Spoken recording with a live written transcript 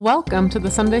Welcome to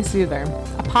The Sunday Soother,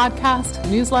 a podcast,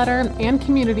 newsletter, and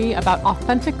community about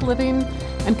authentic living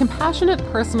and compassionate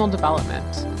personal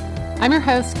development. I'm your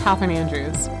host, Catherine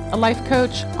Andrews, a life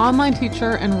coach, online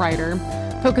teacher, and writer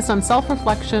focused on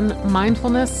self-reflection,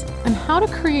 mindfulness, and how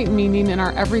to create meaning in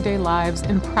our everyday lives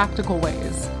in practical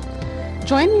ways.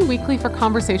 Join me weekly for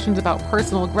conversations about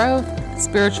personal growth,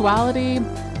 spirituality,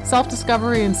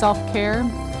 self-discovery, and self-care,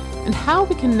 and how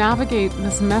we can navigate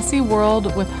this messy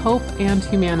world with hope and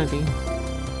humanity.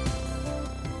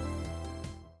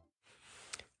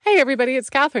 Hey everybody, it's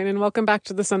Catherine and welcome back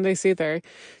to the Sunday Soother.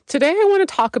 Today I want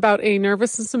to talk about a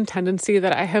nervous system tendency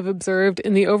that I have observed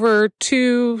in the over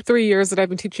 2-3 years that I've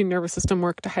been teaching nervous system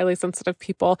work to highly sensitive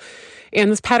people.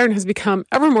 And this pattern has become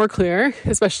ever more clear,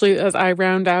 especially as I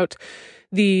round out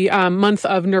the month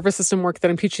of nervous system work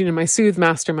that I'm teaching in my Soothe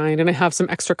Mastermind, and I have some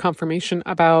extra confirmation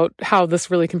about how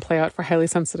this really can play out for highly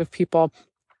sensitive people.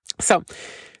 So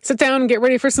sit down and get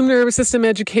ready for some nervous system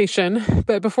education.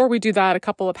 But before we do that, a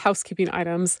couple of housekeeping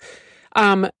items.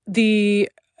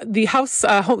 The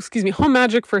Home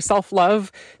Magic for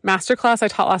Self-Love masterclass I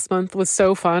taught last month was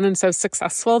so fun and so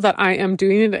successful that I am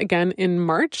doing it again in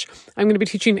March. I'm going to be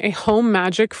teaching a Home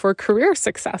Magic for Career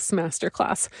Success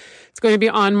masterclass. It's going to be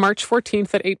on March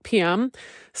 14th at 8 p.m.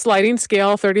 Sliding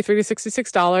scale, $33 to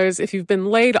 $66. If you've been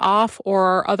laid off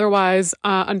or otherwise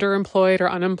underemployed or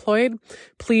unemployed,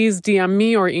 please DM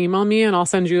me or email me and I'll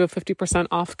send you a 50%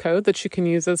 off code that you can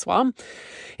use as well.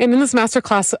 And in this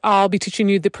masterclass, I'll be teaching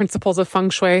you the principles of feng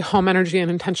shui, home energy, and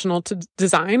intentional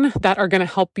design that are going to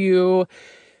help you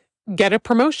get a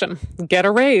promotion, get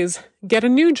a raise, get a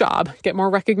new job, get more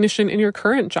recognition in your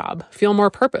current job, feel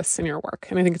more purpose in your work.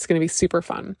 And I think it's going to be super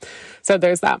fun. So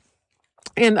there's that.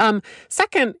 And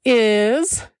second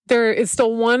is there is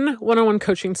still one one-on-one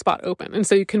coaching spot open. And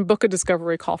so you can book a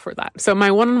discovery call for that. So my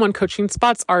one-on-one coaching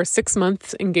spots are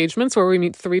 6-month engagements where we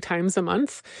meet 3 times a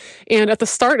month. And at the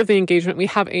start of the engagement, we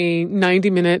have a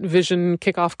 90-minute vision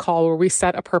kickoff call where we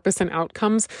set a purpose and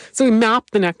outcomes. So we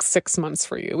map the next 6 months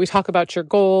for you. We talk about your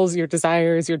goals, your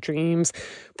desires, your dreams,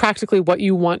 practically what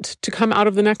you want to come out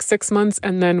of the next 6 months.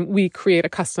 And then we create a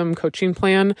custom coaching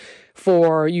plan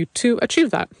for you to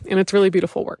achieve that. And it's really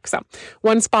beautiful work. So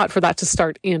one spot for that to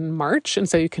start in March. And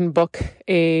so you can book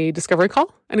a discovery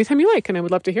call anytime you like. And I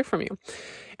would love to hear from you.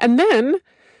 And then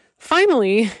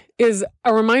finally is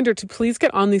a reminder to please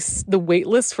get on the wait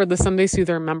list for the Sunday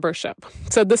Soother membership.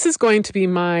 So this is going to be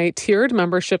my tiered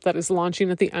membership that is launching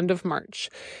at the end of March.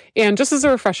 And just as a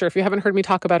refresher, if you haven't heard me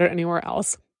talk about it anywhere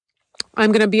else,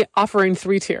 I'm going to be offering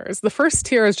 3 tiers. The first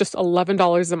tier is just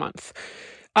 $11 a month.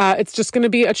 It's just going to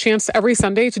be a chance every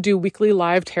Sunday to do weekly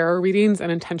live tarot readings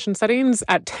and intention settings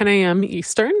at 10 a.m.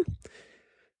 Eastern.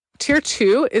 Tier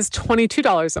 2 is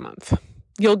 $22 a month.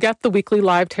 You'll get the weekly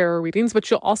live tarot readings, but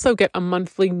you'll also get a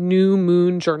monthly new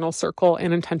moon journal circle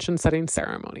and intention setting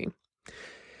ceremony.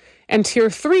 And tier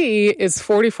 3 is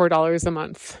 $44 a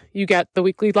month. You get the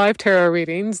weekly live tarot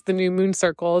readings, the new moon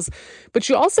circles, but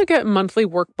you also get monthly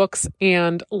workbooks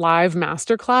and live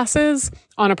masterclasses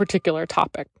on a particular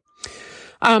topic.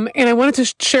 And I wanted to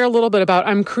share a little bit about,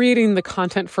 I'm creating the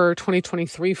content for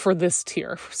 2023 for this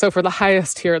tier. So for the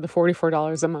highest tier, the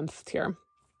 $44 a month tier.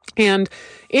 And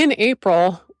in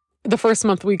April, the first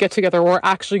month we get together, we're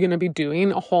actually going to be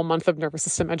doing a whole month of nervous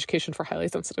system education for highly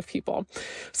sensitive people.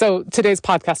 So today's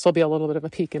podcast will be a little bit of a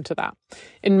peek into that.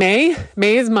 In May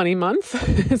is money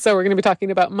month. So we're going to be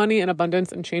talking about money and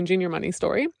abundance and changing your money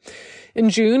story. In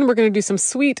June, we're going to do some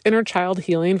sweet inner child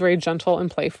healing, very gentle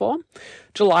and playful.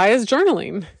 July is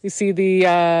journaling. You see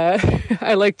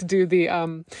I like to do the,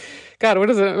 God, what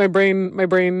is it? My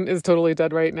brain is totally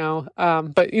dead right now.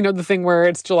 But you know, the thing where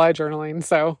it's July journaling.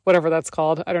 So whatever that's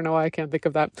called. I don't know why I can't think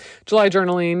of that. July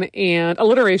journaling and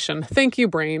alliteration. Thank you,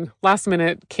 brain. Last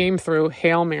minute came through.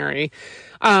 Hail Mary.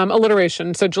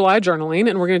 Alliteration. So July journaling,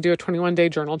 and we're going to do a 21-day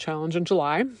journal challenge in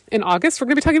July. In August, we're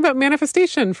going to be talking about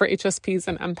manifestation for HSPs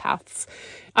and empaths.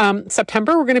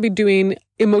 September, we're going to be doing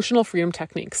emotional freedom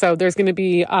technique. So there's going to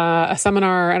be a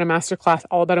seminar and a masterclass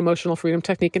all about emotional freedom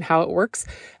technique and how it works,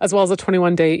 as well as a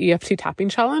 21-day EFT tapping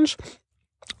challenge.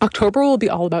 October will be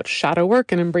all about shadow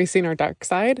work and embracing our dark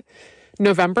side.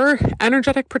 November,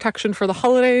 energetic protection for the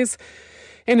holidays.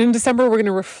 And in December, we're going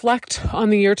to reflect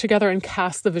on the year together and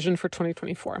cast the vision for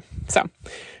 2024. So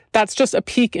that's just a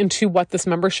peek into what this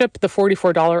membership, the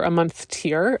 $44 a month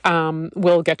tier,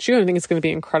 will get you. I think it's going to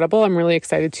be incredible. I'm really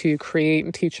excited to create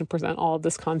and teach and present all of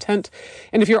this content.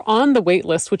 And if you're on the wait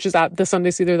list, which is at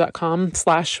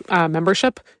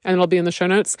thesundaysoother.com/membership, and it'll be in the show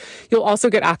notes, you'll also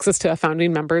get access to a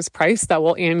founding members price that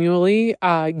will annually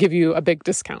give you a big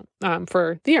discount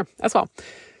for the year as well.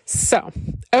 So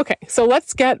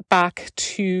let's get back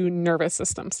to nervous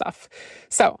system stuff.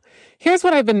 So here's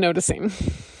what I've been noticing.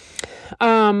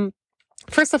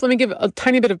 First off, let me give a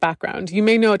tiny bit of background. You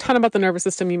may know a ton about the nervous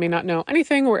system. You may not know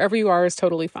anything. Wherever you are is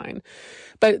totally fine.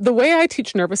 But the way I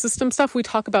teach nervous system stuff, we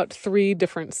talk about 3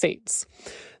 different states.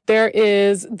 There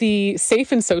is the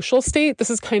safe and social state. This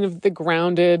is kind of the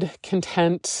grounded,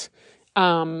 content,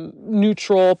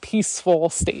 neutral, peaceful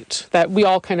state that we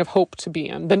all kind of hope to be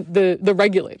in, the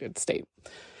regulated state.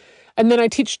 And then I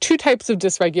teach 2 types of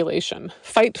dysregulation.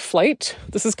 Fight, flight.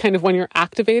 This is kind of when you're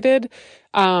activated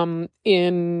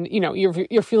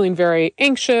you're feeling very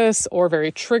anxious or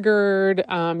very triggered.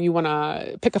 You want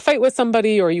to pick a fight with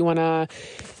somebody, or you want to,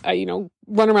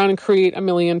 run around and create a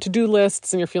million to-do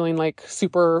lists, and you're feeling like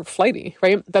super flighty,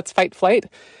 right? That's fight, flight.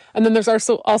 And then there's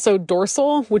also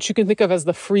dorsal, which you can think of as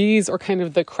the freeze or kind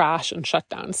of the crash and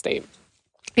shutdown state.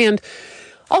 And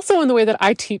also in the way that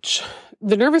I teach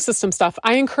the nervous system stuff,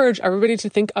 I encourage everybody to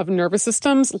think of nervous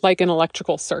systems like an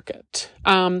electrical circuit.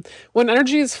 When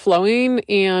energy is flowing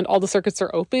and all the circuits are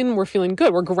open, we're feeling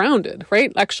good. We're grounded,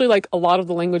 right? Actually, like a lot of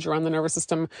the language around the nervous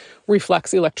system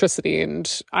reflects electricity.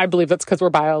 And I believe that's because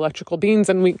we're bioelectrical beings,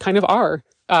 and we kind of are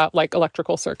like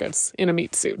electrical circuits in a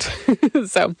meat suit.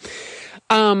 So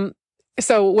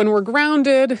when we're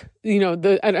grounded,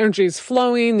 the energy is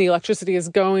flowing, the electricity is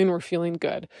going, we're feeling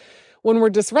good. When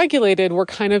we're dysregulated, we're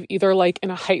kind of either like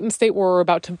in a heightened state where we're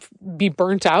about to be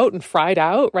burnt out and fried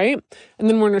out, right? And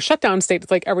then we're in a shutdown state. It's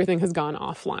like everything has gone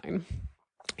offline.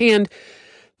 And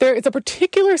there is a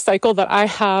particular cycle that I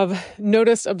have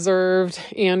noticed, observed,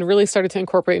 and really started to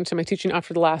incorporate into my teaching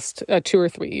after the last 2 or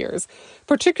 3 years,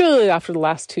 particularly after the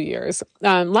last 2 years.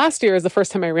 Last year is the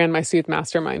first time I ran my Soothe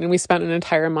Mastermind, and we spent an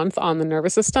entire month on the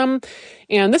nervous system.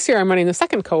 And this year I'm running the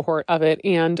second cohort of it.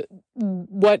 And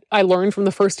what I learned from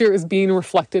the first year is being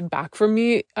reflected back from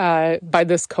me by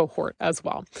this cohort as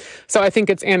well. So I think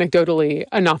it's anecdotally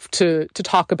enough to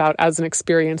talk about as an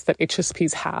experience that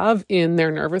HSPs have in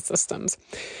their nervous systems.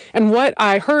 And what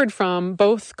I heard from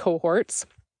both cohorts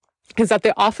is that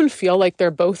they often feel like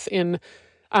they're both in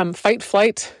fight,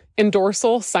 flight, and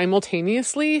dorsal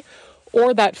simultaneously,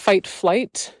 or that fight,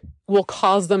 flight will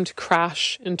cause them to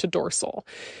crash into dorsal.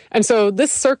 And so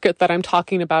this circuit that I'm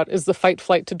talking about is the fight,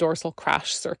 flight to dorsal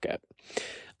crash circuit.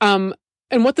 And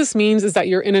what this means is that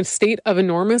you're in a state of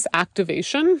enormous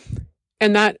activation,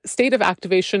 and that state of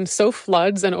activation so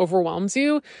floods and overwhelms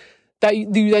you that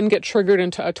you then get triggered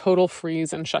into a total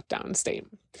freeze and shutdown state.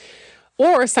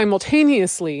 Or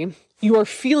simultaneously, you are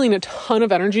feeling a ton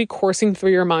of energy coursing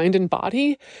through your mind and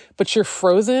body, but you're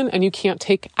frozen and you can't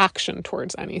take action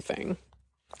towards anything.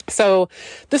 So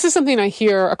this is something I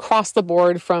hear across the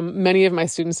board from many of my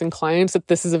students and clients, that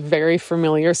this is a very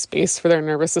familiar space for their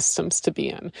nervous systems to be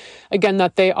in. Again,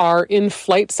 that they are in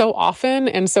flight so often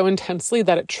and so intensely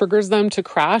that it triggers them to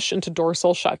crash into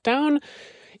dorsal shutdown,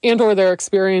 and or they're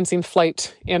experiencing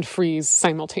flight and freeze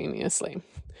simultaneously.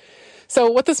 So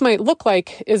what this might look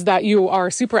like is that you are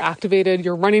super activated,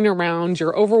 you're running around,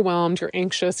 you're overwhelmed, you're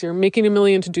anxious, you're making a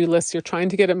million to-do lists, you're trying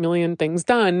to get a million things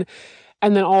done,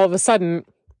 and then all of a sudden,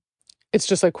 it's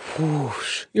just like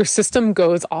whoosh, your system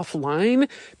goes offline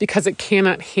because it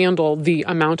cannot handle the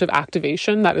amount of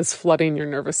activation that is flooding your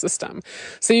nervous system.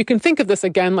 So you can think of this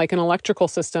again like an electrical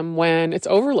system when it's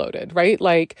overloaded, right?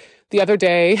 Like the other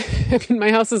day,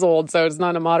 my house is old, so it's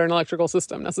not a modern electrical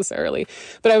system necessarily,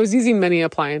 but I was using many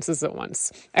appliances at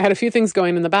once. I had a few things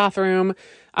going in the bathroom,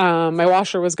 my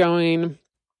washer was going,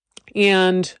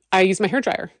 and I used my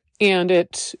hairdryer. And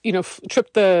it,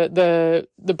 tripped the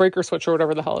breaker switch or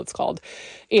whatever the hell it's called.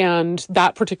 And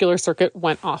that particular circuit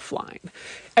went offline.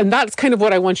 And that's kind of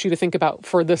what I want you to think about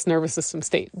for this nervous system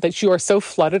state, that you are so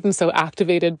flooded and so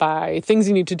activated by things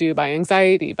you need to do, by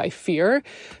anxiety, by fear,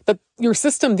 that your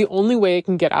system, the only way it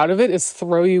can get out of it is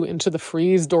throw you into the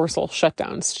freeze dorsal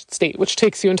shutdown state, which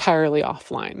takes you entirely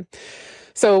offline.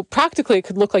 So practically, it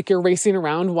could look like you're racing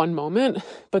around one moment,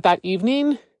 but that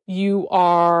evening you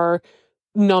are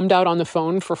numbed out on the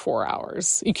phone for 4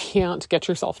 hours. You can't get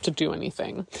yourself to do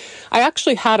anything. I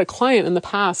actually had a client in the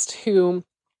past who,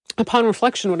 upon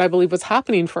reflection, what I believe was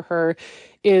happening for her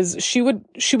is she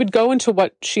would go into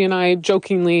what she and I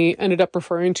jokingly ended up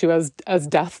referring to as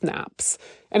death naps.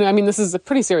 And I mean, this is a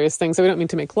pretty serious thing, so we don't mean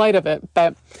to make light of it,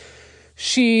 but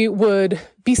she would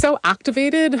be so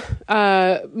activated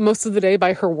most of the day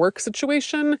by her work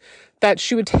situation that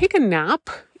she would take a nap,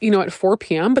 at 4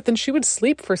 p.m., but then she would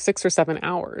sleep for 6 or 7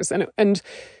 hours. And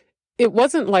it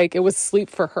wasn't like it was sleep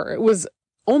for her. It was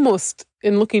almost,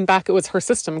 in looking back, it was her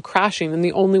system crashing in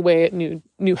the only way it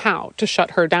knew how to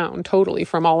shut her down totally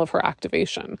from all of her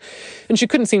activation. And she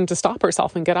couldn't seem to stop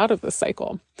herself and get out of this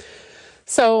cycle.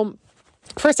 So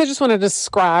first, I just want to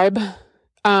describe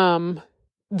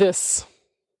this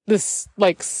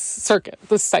like circuit,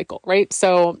 this cycle, right?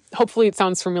 So hopefully it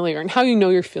sounds familiar. And how you know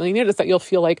you're feeling it is that you'll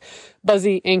feel like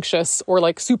buzzy, anxious, or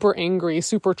like super angry,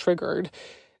 super triggered.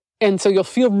 And so you'll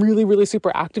feel really, really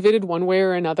super activated one way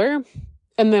or another.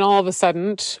 And then all of a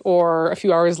sudden, or a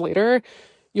few hours later,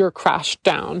 you're crashed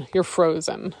down, you're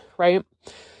frozen, right?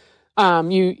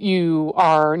 You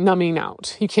are numbing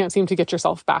out. You can't seem to get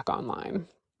yourself back online.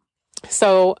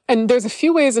 So, and there's a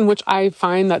few ways in which I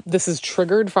find that this is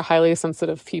triggered for highly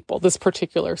sensitive people, this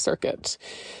particular circuit.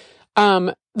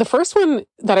 The first one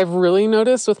that I've really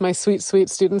noticed with my sweet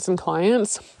students and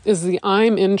clients is the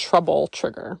I'm in trouble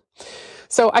trigger.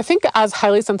 So I think as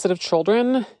highly sensitive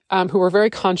children who are very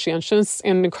conscientious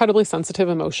and incredibly sensitive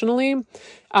emotionally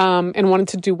and wanted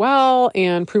to do well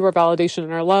and prove our validation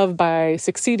and our love by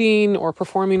succeeding or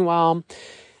performing well,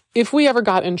 if we ever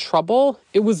got in trouble,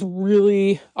 it was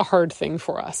really a hard thing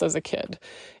for us as a kid.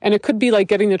 And it could be like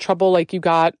getting in trouble like you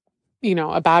got,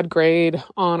 a bad grade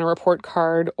on a report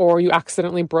card, or you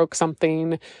accidentally broke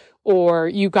something, or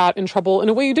you got in trouble in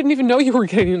a way you didn't even know you were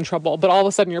getting in trouble, but all of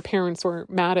a sudden your parents were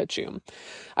mad at you.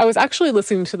 I was actually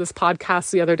listening to this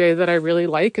podcast the other day that I really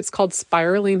like. It's called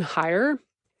Spiraling Higher,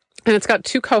 and it's got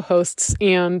two co-hosts,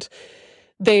 and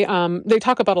they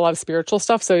talk about a lot of spiritual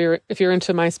stuff. So if you're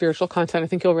into my spiritual content, I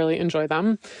think you'll really enjoy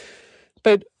them.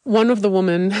 But one of the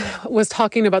women was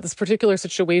talking about this particular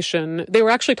situation. They were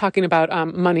actually talking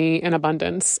about money and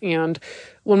abundance. And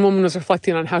one woman was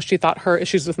reflecting on how she thought her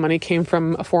issues with money came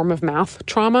from a form of math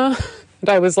trauma. And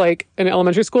I was like in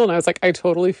elementary school, and I was like, I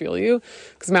totally feel you,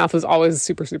 because math was always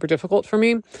super, super difficult for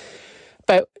me.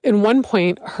 But in one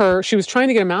point, she was trying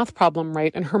to get a math problem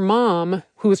right, and her mom,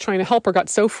 who was trying to help her, got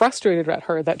so frustrated at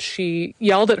her that she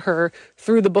yelled at her,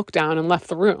 threw the book down, and left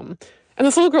the room. And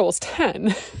this little girl was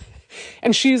 10.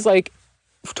 And she's like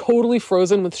totally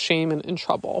frozen with shame and in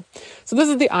trouble. So this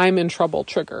is the I'm in trouble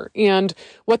trigger. And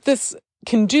what this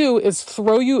can do is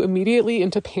throw you immediately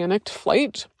into panicked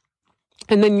flight.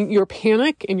 And then your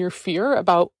panic and your fear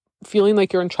about feeling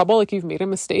like you're in trouble, like you've made a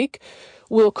mistake,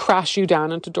 will crash you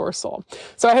down into dorsal.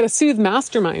 So I had a Soothe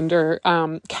masterminder,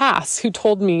 Cass, who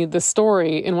told me this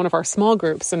story in one of our small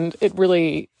groups. And it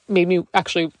really made me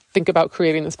actually think about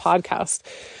creating this podcast.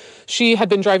 She had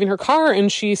been driving her car and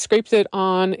she scraped it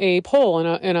on a pole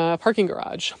in a parking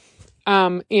garage.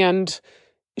 And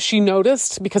she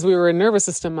noticed, because we were in nervous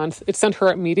system month, it sent her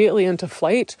immediately into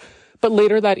flight. But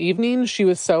later that evening, she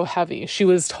was so heavy. She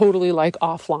was totally like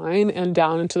offline and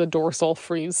down into the dorsal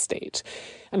freeze state.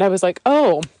 And I was like,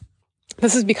 oh,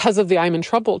 this is because of the I'm in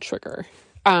trouble trigger.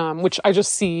 Which I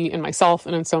just see in myself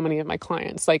and in so many of my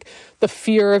clients, like the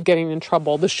fear of getting in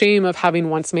trouble, the shame of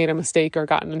having once made a mistake or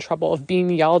gotten in trouble, of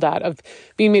being yelled at, of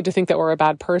being made to think that we're a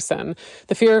bad person,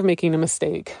 the fear of making a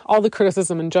mistake, all the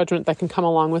criticism and judgment that can come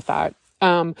along with that.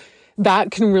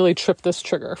 That can really trip this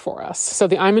trigger for us. So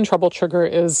the I'm in trouble trigger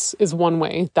is one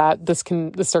way that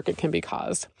the circuit can be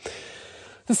caused.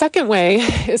 The second way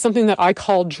is something that I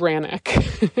call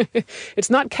Dranic. It's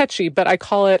not catchy, but I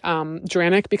call it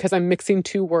Dranic because I'm mixing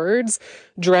two words,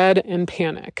 dread and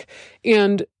panic.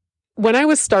 And when I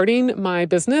was starting my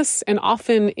business, and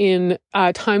often in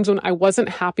times when I wasn't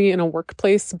happy in a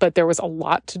workplace, but there was a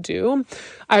lot to do,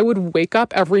 I would wake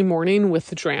up every morning with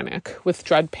Dranic, with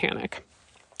dread panic.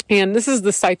 And this is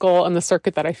the cycle and the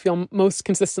circuit that I feel most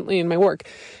consistently in my work.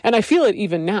 And I feel it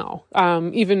even now.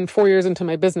 Even 4 years into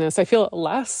my business, I feel it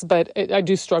less, but I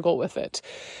do struggle with it.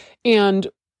 And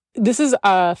this is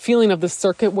a feeling of the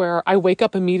circuit where I wake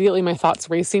up immediately, my thoughts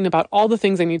racing about all the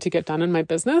things I need to get done in my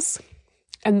business.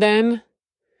 And then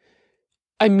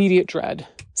immediate dread.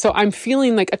 So I'm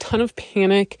feeling like a ton of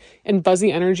panic and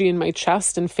buzzy energy in my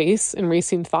chest and face and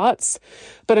racing thoughts.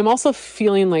 But I'm also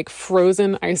feeling like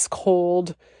frozen, ice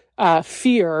cold,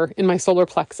 fear in my solar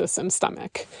plexus and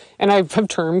stomach. And I have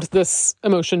termed this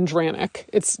emotion Dranic.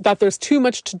 It's that there's too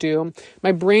much to do.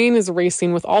 My brain is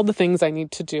racing with all the things I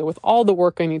need to do, with all the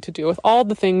work I need to do, with all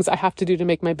the things I have to do to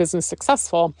make my business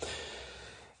successful.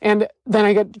 And then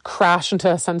I get crashed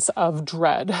into a sense of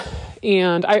dread.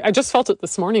 And I just felt it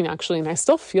this morning, actually, and I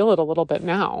still feel it a little bit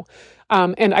now.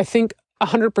 And I think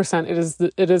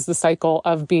 100% it is the cycle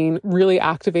of being really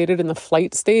activated in the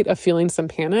flight state of feeling some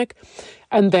panic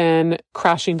and then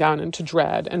crashing down into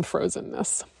dread and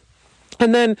frozenness.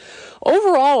 And then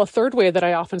overall, a third way that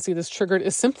I often see this triggered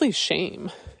is simply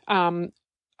shame. I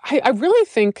really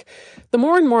think the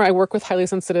more and more I work with highly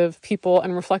sensitive people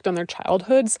and reflect on their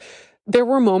childhoods, there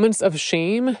were moments of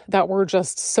shame that were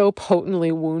just so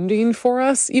potently wounding for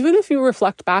us, even if you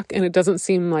reflect back and it doesn't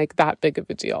seem like that big of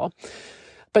a deal.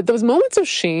 But those moments of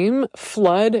shame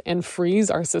flood and freeze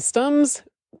our systems.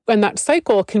 And that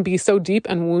cycle can be so deep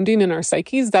and wounding in our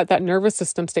psyches that that nervous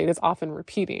system state is often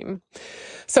repeating.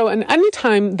 So, and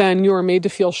anytime then you are made to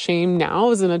feel shame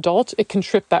now as an adult, it can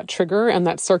trip that trigger and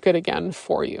that circuit again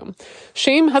for you.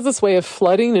 Shame has this way of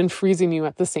flooding and freezing you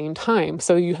at the same time.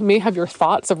 So you may have your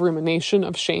thoughts of rumination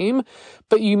of shame,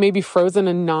 but you may be frozen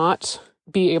and not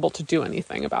be able to do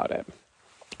anything about it.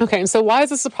 Okay, and so why is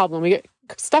this a problem? We get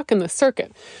stuck in this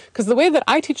circuit. Because the way that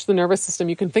I teach the nervous system,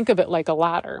 you can think of it like a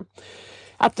ladder.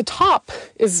 At the top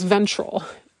is ventral,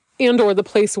 and or the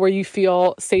place where you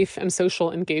feel safe and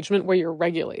social engagement, where you're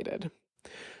regulated.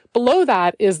 Below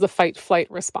that is the fight-flight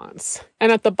response.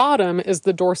 And at the bottom is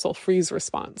the dorsal freeze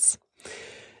response.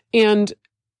 And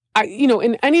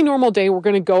in any normal day, we're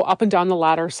going to go up and down the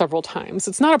ladder several times.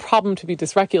 It's not a problem to be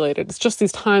dysregulated. It's just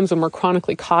these times when we're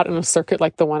chronically caught in a circuit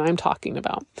like the one I'm talking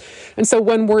about. And so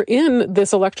when we're in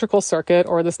this electrical circuit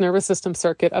or this nervous system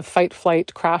circuit of fight,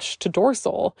 flight, crash to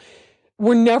dorsal,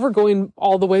 we're never going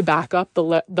all the way back up the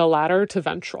ladder to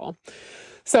ventral.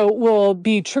 So we'll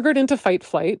be triggered into fight,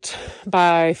 flight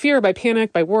by fear, by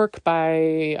panic, by work, by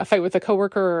a fight with a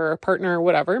coworker or a partner or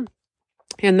whatever.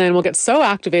 And then we'll get so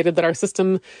activated that our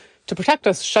system, to protect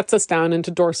us, shuts us down into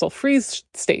dorsal freeze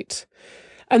state.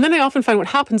 And then I often find what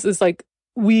happens is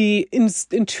we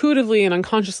intuitively and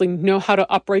unconsciously know how to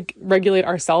upregulate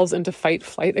ourselves into fight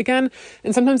flight again.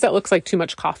 And sometimes that looks like too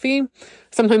much coffee.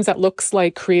 Sometimes that looks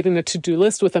like creating a to-do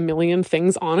list with a million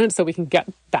things on it so we can get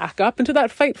back up into that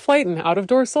fight flight and out of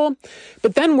dorsal.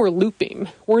 But then we're looping.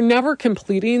 We're never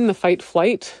completing the fight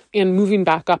flight and moving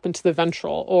back up into the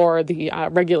ventral or the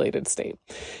regulated state.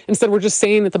 Instead, we're just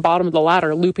staying at the bottom of the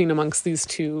ladder, looping amongst these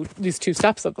two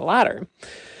steps of the ladder.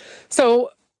 So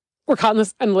we're caught in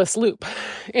this endless loop.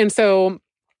 And so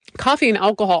coffee and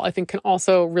alcohol, I think, can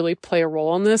also really play a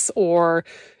role in this. Or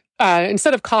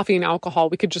instead of coffee and alcohol,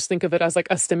 we could just think of it as like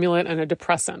a stimulant and a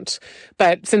depressant.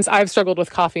 But since I've struggled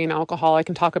with coffee and alcohol, I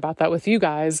can talk about that with you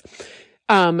guys.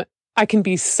 I can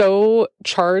be so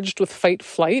charged with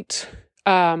fight-flight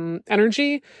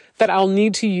energy that I'll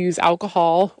need to use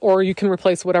alcohol, or you can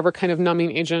replace whatever kind of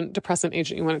numbing agent, depressant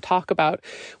agent you want to talk about,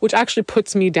 which actually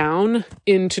puts me down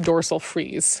into dorsal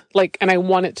freeze. And I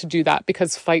want it to do that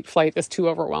because fight flight is too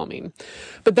overwhelming.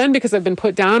 But then because I've been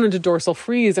put down into dorsal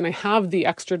freeze and I have the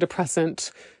extra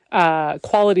depressant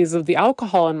qualities of the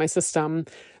alcohol in my system,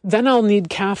 then I'll need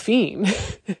caffeine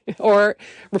or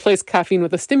replace caffeine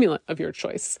with a stimulant of your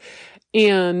choice.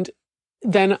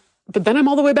 But then I'm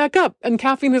all the way back up, and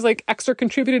caffeine has extra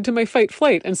contributed to my fight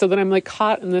flight. And so then I'm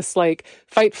caught in this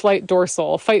fight flight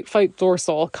dorsal,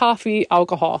 coffee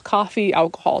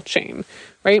alcohol chain,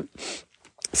 right?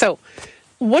 So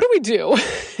what do we do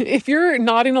if you're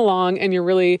nodding along and you're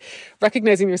really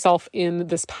recognizing yourself in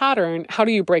this pattern? How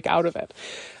do you break out of it?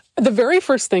 The very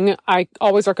first thing I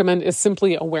always recommend is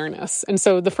simply awareness. And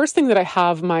so the first thing that I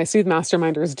have my Soothe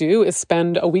Masterminders do is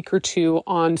spend a week or two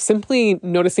on simply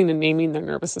noticing and naming their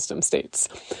nervous system states.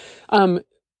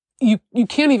 You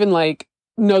can't even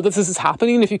know that this is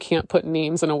happening if you can't put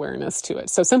names and awareness to it.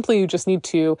 So simply you just need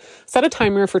to set a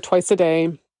timer for twice a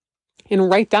day and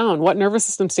write down what nervous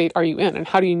system state are you in and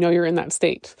how do you know you're in that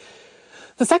state.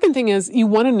 The second thing is you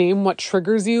want to name what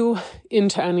triggers you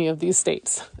into any of these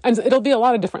states. And it'll be a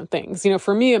lot of different things.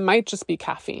 For me, it might just be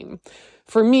caffeine.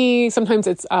 For me, sometimes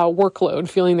it's workload,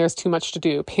 feeling there's too much to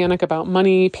do, panic about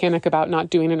money, panic about not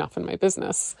doing enough in my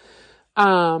business.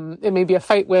 It may be a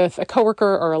fight with a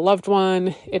coworker or a loved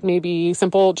one. It may be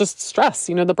simple, just stress,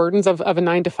 the burdens of a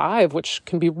 9-to-5, which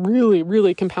can be really,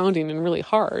 really compounding and really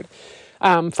hard.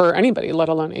 For anybody, let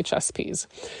alone HSPs.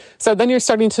 So then you're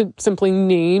starting to simply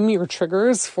name your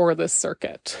triggers for this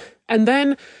circuit. And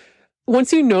then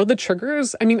once you know the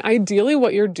triggers, ideally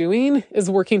what you're doing is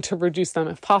working to reduce them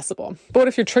if possible. But what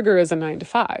if your trigger is a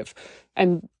 9-to-5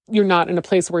 and you're not in a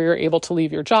place where you're able to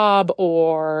leave your job,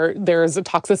 or there's a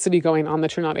toxicity going on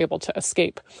that you're not able to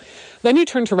escape? Then you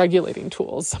turn to regulating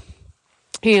tools.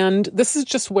 And this is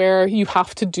just where you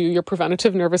have to do your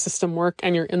preventative nervous system work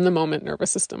and your in-the-moment nervous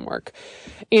system work.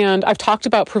 And I've talked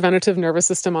about preventative nervous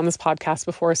system on this podcast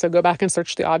before, so go back and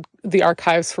search the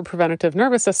archives for preventative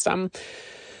nervous system.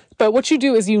 But what you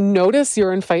do is you notice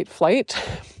you're in fight, flight,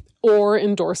 or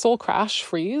in dorsal crash,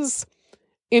 freeze,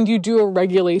 and you do a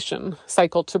regulation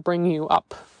cycle to bring you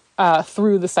up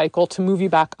through the cycle to move you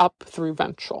back up through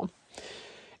ventral.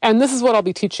 And this is what I'll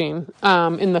be teaching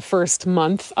in the first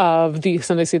month of the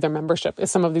Sunday Seether membership,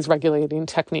 is some of these regulating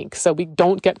techniques. So we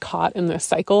don't get caught in this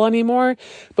cycle anymore,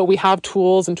 but we have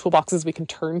tools and toolboxes we can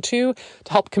turn to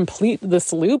help complete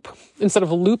this loop. Instead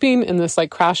of looping in this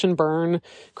like crash and burn,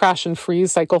 crash and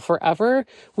freeze cycle forever,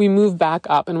 we move back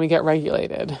up and we get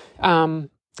regulated. And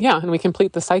we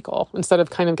complete the cycle instead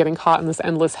of kind of getting caught in this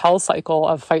endless hell cycle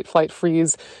of fight, flight,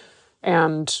 freeze,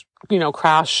 and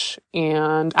crash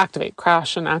and activate,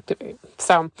 crash and activate.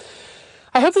 So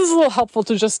I hope this is a little helpful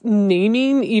to just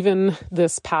naming even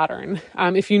this pattern.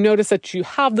 If you notice that you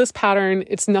have this pattern,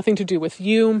 it's nothing to do with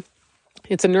you.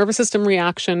 It's a nervous system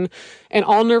reaction, and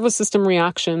all nervous system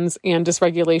reactions and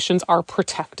dysregulations are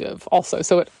protective also.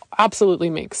 So it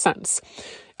absolutely makes sense.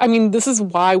 I mean, this is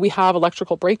why we have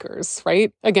electrical breakers,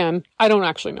 right? Again, I don't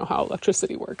actually know how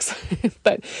electricity works,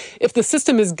 but if the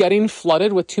system is getting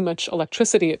flooded with too much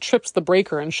electricity, it trips the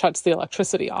breaker and shuts the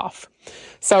electricity off.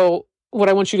 So what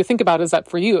I want you to think about is that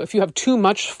for you, if you have too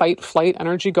much fight, flight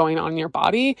energy going on in your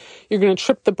body, you're going to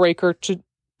trip the breaker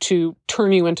to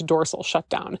turn you into dorsal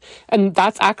shutdown. And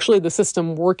that's actually the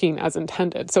system working as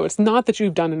intended. So it's not that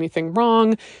you've done anything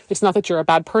wrong. It's not that you're a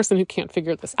bad person who can't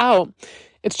figure this out.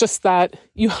 It's just that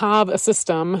you have a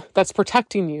system that's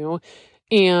protecting you.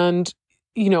 And,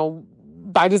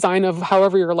 by design of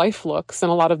however your life looks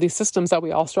and a lot of these systems that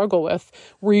we all struggle with,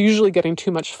 we're usually getting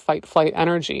too much fight, flight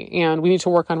energy. And we need to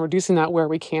work on reducing that where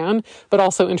we can, but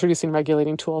also introducing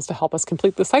regulating tools to help us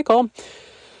complete the cycle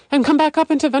and come back up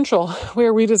into ventral,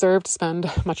 where we deserve to spend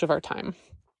much of our time.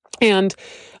 And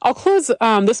I'll close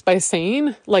this by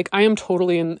saying, I am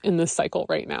totally in this cycle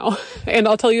right now. And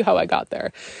I'll tell you how I got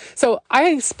there. So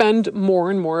I spend more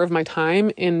and more of my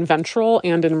time in ventral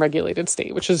and in regulated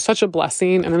state, which is such a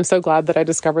blessing. And I'm so glad that I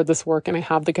discovered this work and I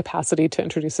have the capacity to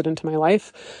introduce it into my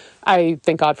life. I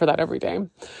thank God for that every day.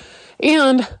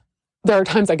 And there are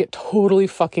times I get totally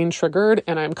fucking triggered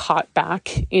and I'm caught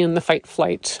back in the fight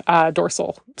flight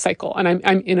dorsal cycle. And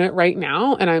I'm in it right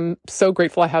now. And I'm so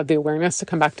grateful I have the awareness to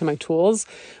come back to my tools.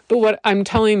 But what I'm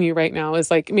telling you right now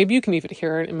is maybe you can even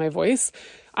hear it in my voice.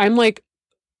 I'm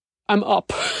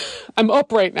up. I'm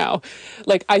up right now.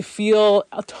 I feel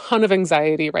a ton of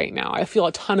anxiety right now. I feel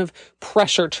a ton of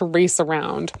pressure to race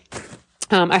around.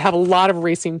 I have a lot of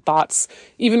racing thoughts.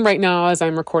 Even right now, as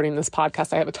I'm recording this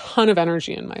podcast, I have a ton of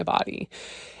energy in my body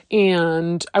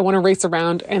and I want to race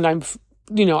around, and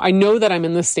I know that I'm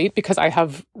in this state because I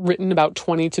have written about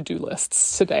 20 to-do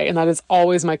lists today. And that is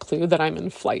always my clue that I'm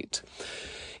in flight.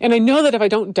 And I know that if I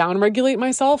don't downregulate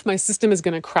myself, my system is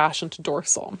going to crash into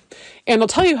dorsal. And I'll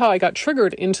tell you how I got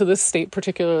triggered into this state,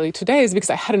 particularly today, is because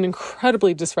I had an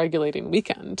incredibly dysregulating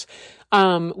weekend.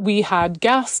 We had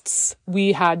guests,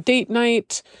 we had date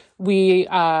night, we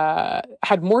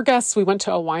had more guests, we went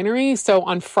to a winery. So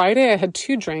on Friday I had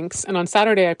 2 drinks, and on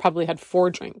Saturday I probably had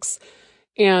 4 drinks.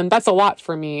 And that's a lot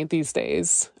for me these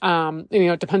days.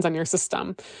 It depends on your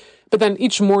system. But then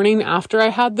each morning after I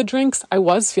had the drinks, I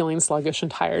was feeling sluggish and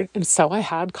tired. And so I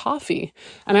had coffee.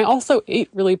 And I also ate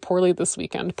really poorly this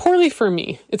weekend. Poorly for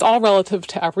me. It's all relative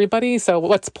to everybody. So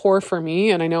what's poor for me,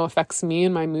 and I know affects me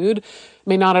and my mood,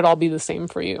 may not at all be the same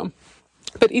for you.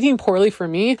 But eating poorly for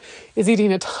me is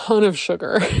eating a ton of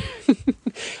sugar.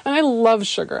 And I love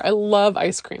sugar. I love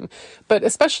ice cream. But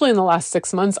especially in the last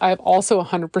 6 months, I've also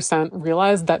 100%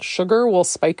 realized that sugar will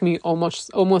spike me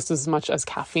almost as much as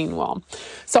caffeine will.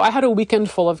 So I had a weekend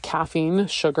full of caffeine,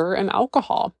 sugar, and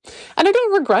alcohol. And I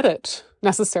don't regret it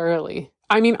necessarily.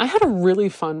 I mean, I had a really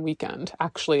fun weekend,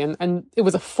 actually. And it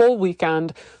was a full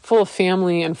weekend full of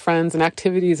family and friends and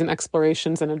activities and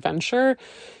explorations and adventure.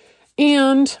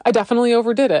 And I definitely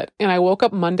overdid it. And I woke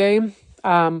up Monday.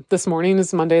 This morning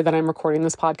is Monday that I'm recording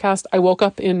this podcast. I woke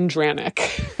up in Dranic,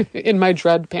 in my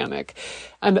dread panic.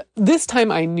 And this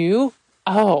time I knew,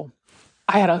 I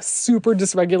had a super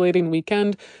dysregulating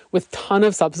weekend with a ton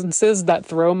of substances that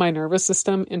throw my nervous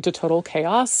system into total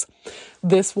chaos.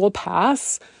 This will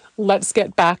pass. Let's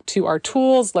get back to our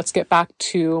tools. Let's get back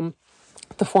to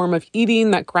the form of eating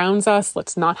that grounds us.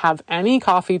 Let's not have any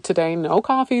coffee today. No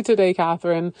coffee today,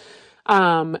 Catherine.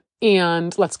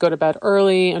 And let's go to bed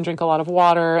early and drink a lot of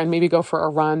water and maybe go for a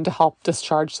run to help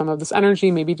discharge some of this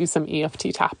energy, maybe do some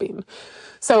EFT tapping.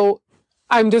 So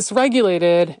I'm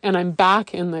dysregulated and I'm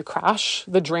back in the crash,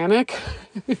 the Dranic,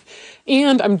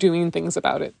 and I'm doing things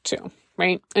about it too,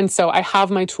 right? And so I have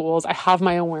my tools, I have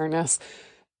my awareness.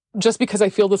 Just because I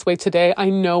feel this way today, I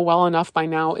know well enough by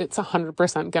now it's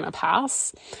 100% going to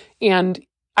pass. And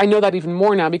I know that even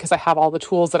more now because I have all the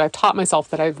tools that I've taught myself,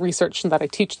 that I've researched, and that I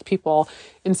teach the people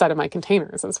inside of my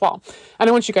containers as well. And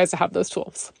I want you guys to have those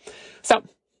tools. So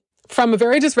from a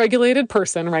very dysregulated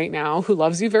person right now who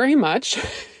loves you very much,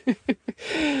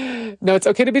 No, it's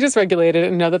okay to be dysregulated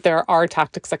and know that there are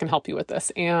tactics that can help you with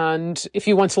this. And if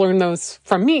you want to learn those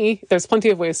from me, there's plenty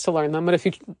of ways to learn them. But if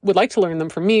you would like to learn them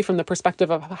from me from the perspective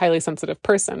of a highly sensitive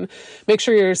person, make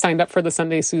sure you're signed up for the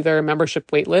Sunday Soother membership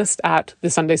waitlist at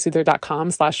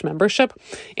thesundaysoother.com/membership.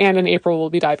 And in April, we'll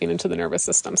be diving into the nervous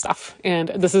system stuff. And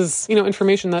this is,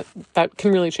 information that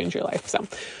can really change your life. So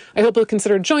I hope you'll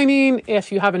consider joining.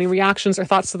 If you have any reactions or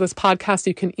thoughts to this podcast,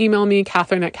 you can email me,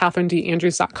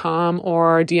 Catherine@CatherineDAndrews.com,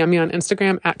 or DM me on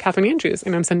Instagram @CatherineAndrews.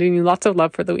 And I'm sending you lots of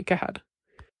love for the week ahead.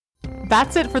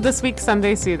 That's it for this week's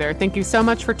Sunday Soother. Thank you so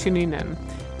much for tuning in.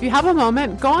 If you have a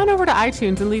moment, go on over to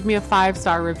iTunes and leave me a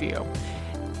 5-star review.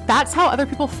 That's how other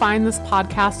people find this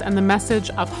podcast and the message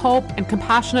of hope and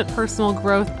compassionate personal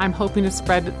growth I'm hoping to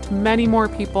spread to many more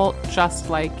people just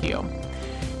like you.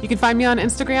 You can find me on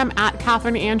Instagram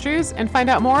 @CatherineAndrews and find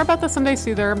out more about the Sunday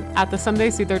Soother at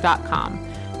thesundaysoother.com.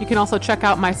 You can also check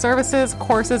out my services,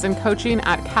 courses, and coaching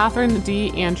at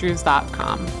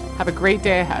CatherineDAndrews.com. Have a great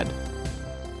day ahead.